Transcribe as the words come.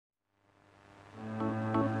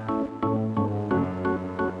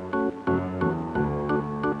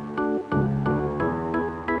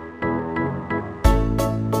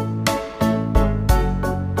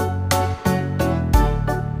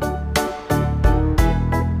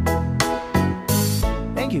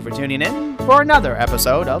Thank you for tuning in for another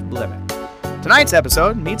episode of Blivet. Tonight's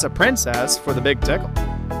episode meets a princess for the big tickle.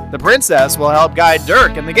 The princess will help guide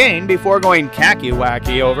Dirk in the game before going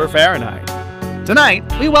khaki-wacky over Fahrenheit. Tonight,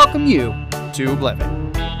 we welcome you to Blivet.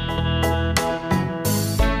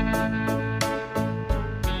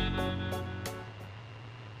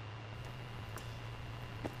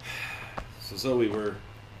 So Zoe, we're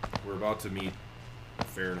about to meet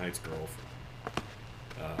Fahrenheit's girlfriend.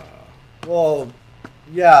 Well,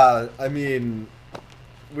 yeah, I mean,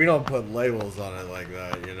 we don't put labels on it like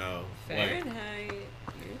that, you know. Fahrenheit,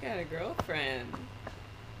 you got a girlfriend.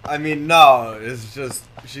 I mean, no, it's just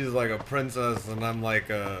she's like a princess and I'm like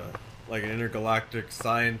an intergalactic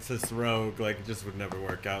scientist rogue. Like, it just would never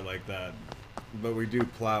work out like that. But we do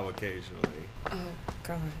plow occasionally. Oh,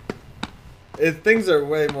 God. Things are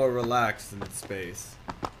way more relaxed in space.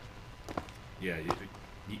 Yeah,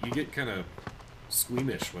 you get kind of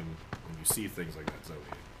squeamish when you see things like that, Zoe.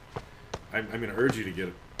 I'm going to urge you to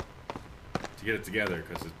get it together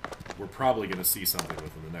because we're probably going to see something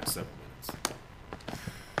within the next 7 minutes.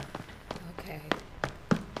 Okay.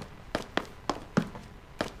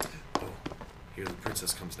 Oh, here the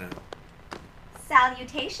princess comes now.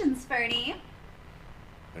 Salutations, Fernie.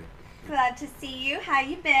 Glad to see you. How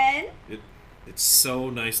you been? It's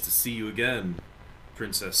so nice to see you again,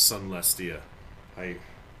 Princess Sunlestia.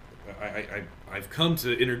 I've come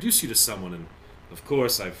to introduce you to someone, and of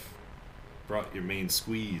course I've brought your main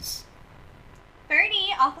squeeze.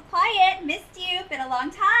 Fernie, awful quiet. Missed you. Been a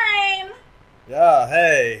long time. Yeah,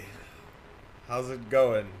 hey. How's it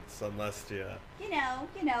going, Sunlestia? You know,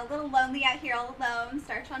 a little lonely out here all alone.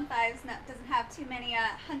 Star Tron 5's doesn't have too many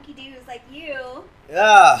hunky-doos like you.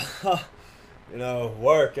 Yeah, you know,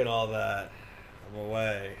 work and all that. I'm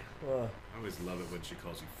away. I always love it when she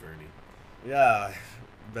calls you Fernie. Yeah,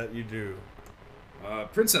 bet you do.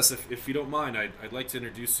 Princess, if you don't mind, I'd like to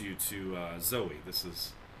introduce you to Zoe. This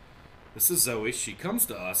is Zoe. She comes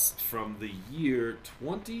to us from the year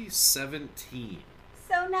 2017.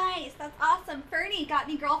 So nice. That's awesome. Fernie, got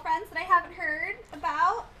any girlfriends that I haven't heard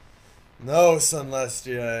about? No,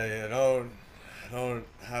 Sunlestia, I don't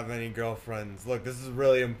have any girlfriends. Look, this is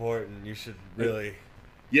really important. You should really...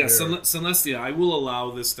 Yeah, Sunlestia, I will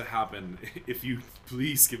allow this to happen if you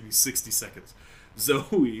please give me 60 seconds.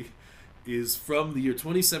 Zoe is from the year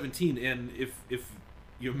 2017, and if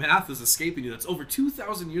your math is escaping you, that's over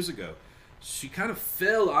 2,000 years ago. She kind of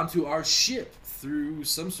fell onto our ship through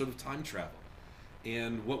some sort of time travel.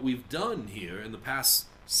 And what we've done here in the past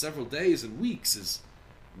several days and weeks is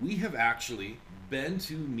we have actually been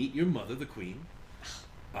to meet your mother, the queen.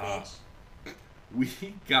 We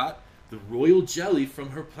got the royal jelly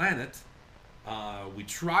from her planet. We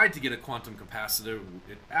tried to get a quantum capacitor.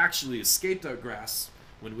 It actually escaped our grasp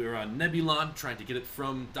when we were on Nebulon trying to get it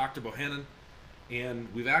from Dr. Bohannon. And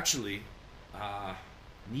we've actually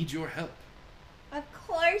need your help. Of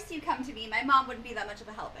course you come to me. My mom wouldn't be that much of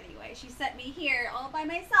a help anyway. She sent me here all by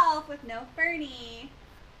myself with no Fernie.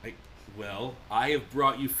 Well, I have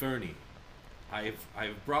brought you Fernie.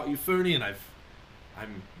 I've brought you Fernie, and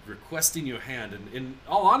I'm requesting your hand. And in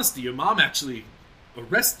all honesty, your mom actually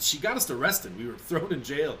she got us arrested. We were thrown in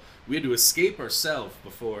jail. We had to escape ourselves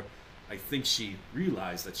before I think she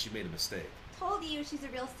realized that she made a mistake. Told you she's a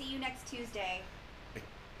real see you next Tuesday.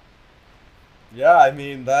 Yeah, I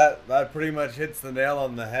mean, that pretty much hits the nail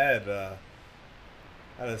on the head.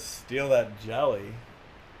 Had to steal that jelly.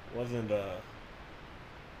 Wasn't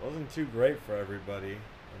too great for everybody.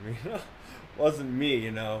 I mean, wasn't me,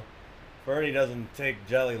 you know. Fernie doesn't take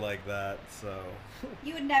jelly like that, so...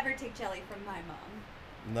 You would never take jelly from my mom.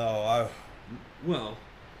 No, Well,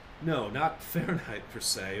 no, not Fahrenheit per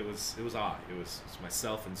se. It was I. It was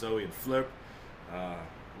myself and Zoe and Flirp.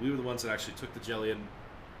 We were the ones that actually took the jelly, and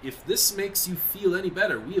if this makes you feel any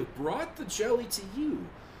better, we have brought the jelly to you.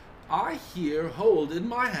 I here hold in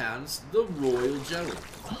my hands the royal jelly.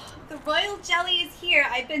 The royal jelly is here.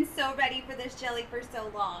 I've been so ready for this jelly for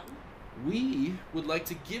so long. We would like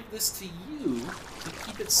to give this to you to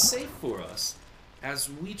keep it safe for us as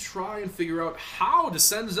we try and figure out how to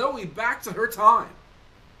send Zoe back to her time.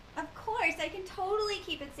 Of course, I can totally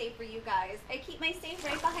keep it safe for you guys. I keep my safe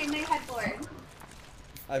right behind my headboard.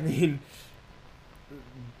 I mean,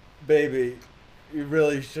 baby, you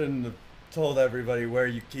really shouldn't have told everybody where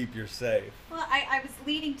you keep your safe. Well, I was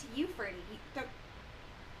leading to you, Fernie.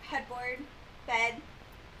 Headboard, bed.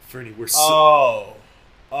 Fernie, we're so...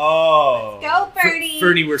 Oh. Go, Fernie.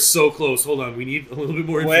 Fernie, we're so close. Hold on, we need a little bit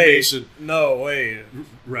more information. Wait.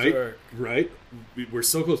 Right? Dirk. Right? We're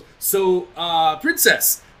so close. So,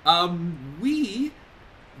 Princess, we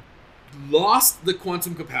lost the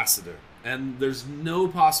quantum capacitor and there's no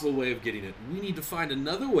possible way of getting it. We need to find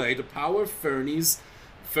another way to power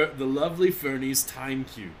the lovely Fernie's time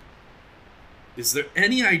cube. Is there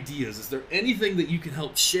any ideas? Is there anything that you can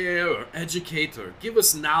help share or educate or give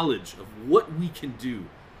us knowledge of what we can do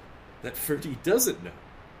that Fernie doesn't know?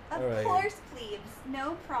 Of Alright. course, plebes.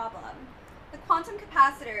 No problem. The quantum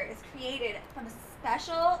capacitor is created from a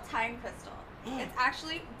special time crystal. It's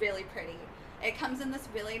actually really pretty. It comes in this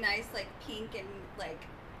really nice, like, pink and, like,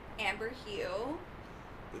 amber hue.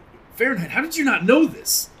 Fahrenheit, how did you not know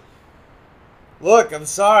this? Look, I'm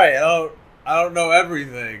sorry. I don't know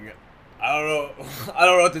everything. I don't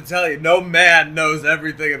know what to tell you. No man knows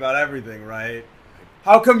everything about everything, right?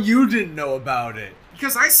 How come you didn't know about it?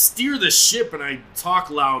 Because I steer the ship and I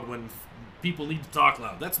talk loud when people need to talk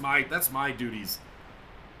loud. That's my duties.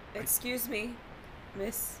 Excuse me,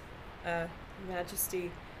 Miss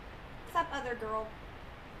Majesty. What's up, other girl?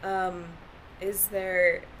 Is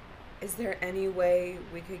there any way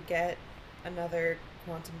we could get another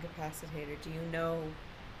quantum capacitator? Do you know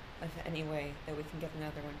of any way that we can get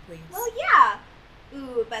another one, please? Well, yeah.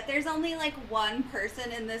 Ooh, but there's only, like, one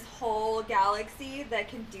person in this whole galaxy that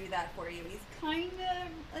can do that for you. He's kind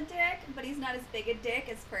of a dick, but he's not as big a dick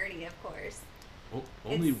as Fernie, of course.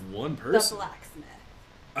 Only It's one person? The blacksmith.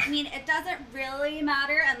 I mean, it doesn't really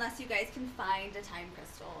matter unless you guys can find a time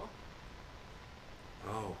crystal.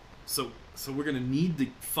 Oh, so we're gonna need to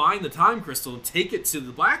find the time crystal and take it to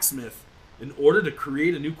the blacksmith in order to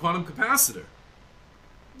create a new quantum capacitor.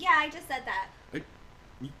 Yeah, I just said that.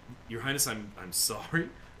 Your Highness, I'm sorry.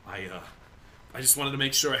 I just wanted to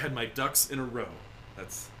make sure I had my ducks in a row.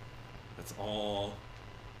 That's all.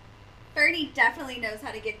 Fernie definitely knows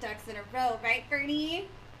how to get ducks in a row, right, Fernie?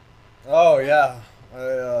 Oh yeah,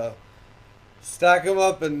 I stack them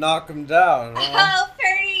up and knock them down. Huh? Oh,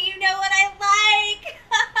 Fernie, you know what I like.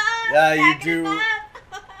 Yeah, you Stack 'em do. up.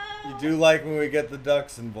 You do like when we get the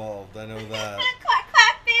ducks involved. I know that. Quack,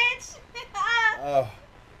 quack, bitch. Oh,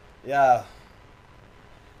 yeah.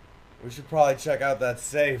 We should probably check out that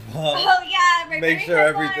safe, huh? Oh yeah, right Make behind sure the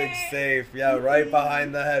everything's headboard. safe. Yeah, right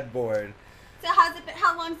behind the headboard. So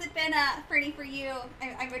how long's it been, Fernie, for you?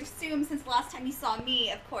 I would assume since the last time you saw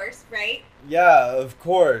me, of course, right? Yeah, of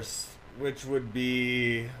course. Which would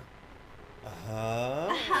be,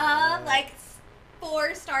 Like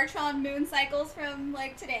 4 Startron moon cycles from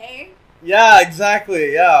like today. Yeah,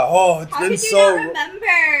 exactly. Yeah. Oh, it's How been could you so. not remember?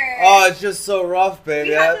 Oh, it's just so rough, baby.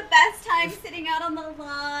 We had the best time sitting out on the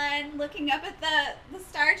lawn, looking up at the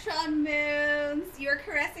Startron moons. You were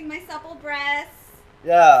caressing my supple breasts.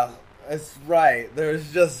 Yeah, it's right.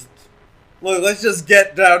 There's just. Look, let's just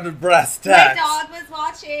get down to brass tacks. My dog was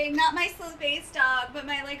watching, not my slow bass dog, but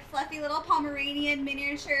my like fluffy little Pomeranian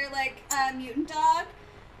miniature like mutant dog.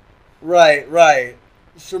 Right.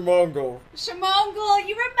 Shamongo. Shamongle,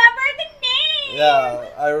 you remember the name?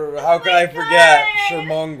 Yeah, how could I forget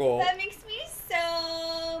Shamongo? That makes me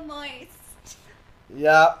so moist.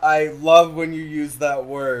 Yeah, I love when you use that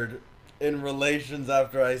word in relations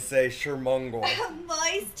after I say Shermungle.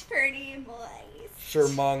 Moist, Fernie, moist.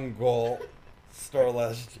 Shermungle.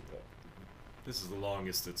 Starlestia. This is the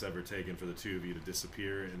longest it's ever taken for the two of you to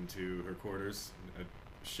disappear into her quarters.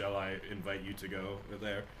 Shall I invite you to go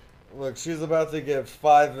there? Look, she's about to get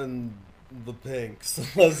 5 in the pinks.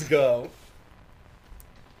 Let's go.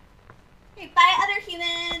 Okay, bye, other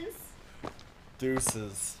humans.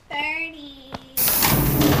 Deuces. Fernie.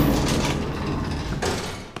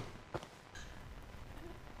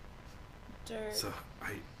 Dirk. So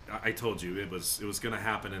I told you it was gonna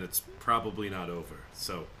happen, and it's probably not over.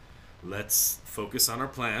 So let's focus on our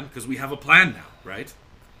plan, because we have a plan now, right?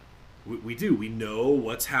 We do. We know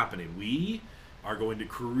what's happening. We are going to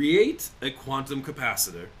create a quantum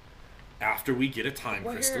capacitor after we get a time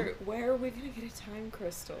crystal. Where are we gonna get a time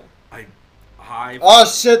crystal? Oh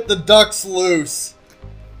shit, the duck's loose.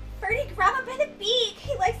 Fernie, grab him by the beak.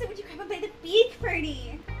 He likes it when you grab him by the beak,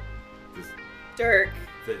 Fernie. Dirk.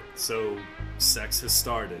 So sex has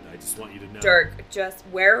started. I just want you to know. Dirk, just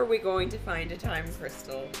where are we going to find a time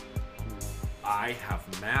crystal? I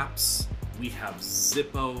have maps. We have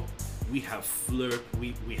Zippo. We have Flirt.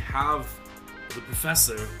 We have the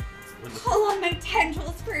professor. Pull on my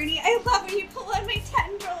tendrils, Fernie. I love when you pull on my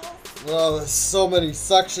tendrils. Oh, there's so many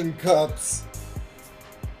suction cups.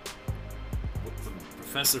 When the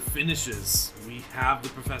professor finishes, we have the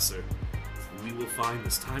professor. We will find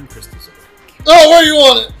this time crystal zone. Oh, where you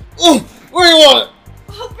want it? Oh, where you want it?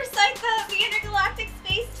 Oh, recite the intergalactic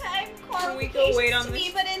space-time Can we go wait qualifications on to the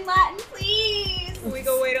me, but in Latin, please. Can we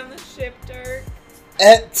go wait on the ship, Dirk?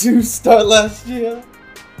 Et tu, Starlestia?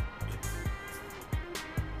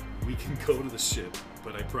 We can go to the ship,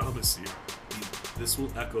 but I promise you, This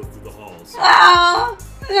will echo through the halls.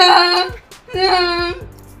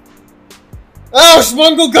 Oh,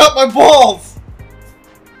 Schmungle got my balls!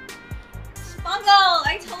 Schmungle,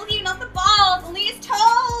 I told you not the balls, only his toes!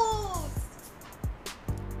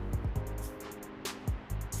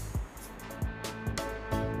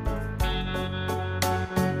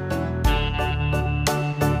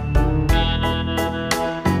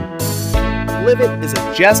 Live It is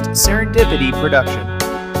a Just Serendipity production.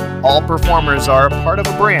 All performers are part of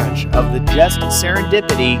a branch of the Just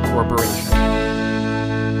Serendipity Corporation.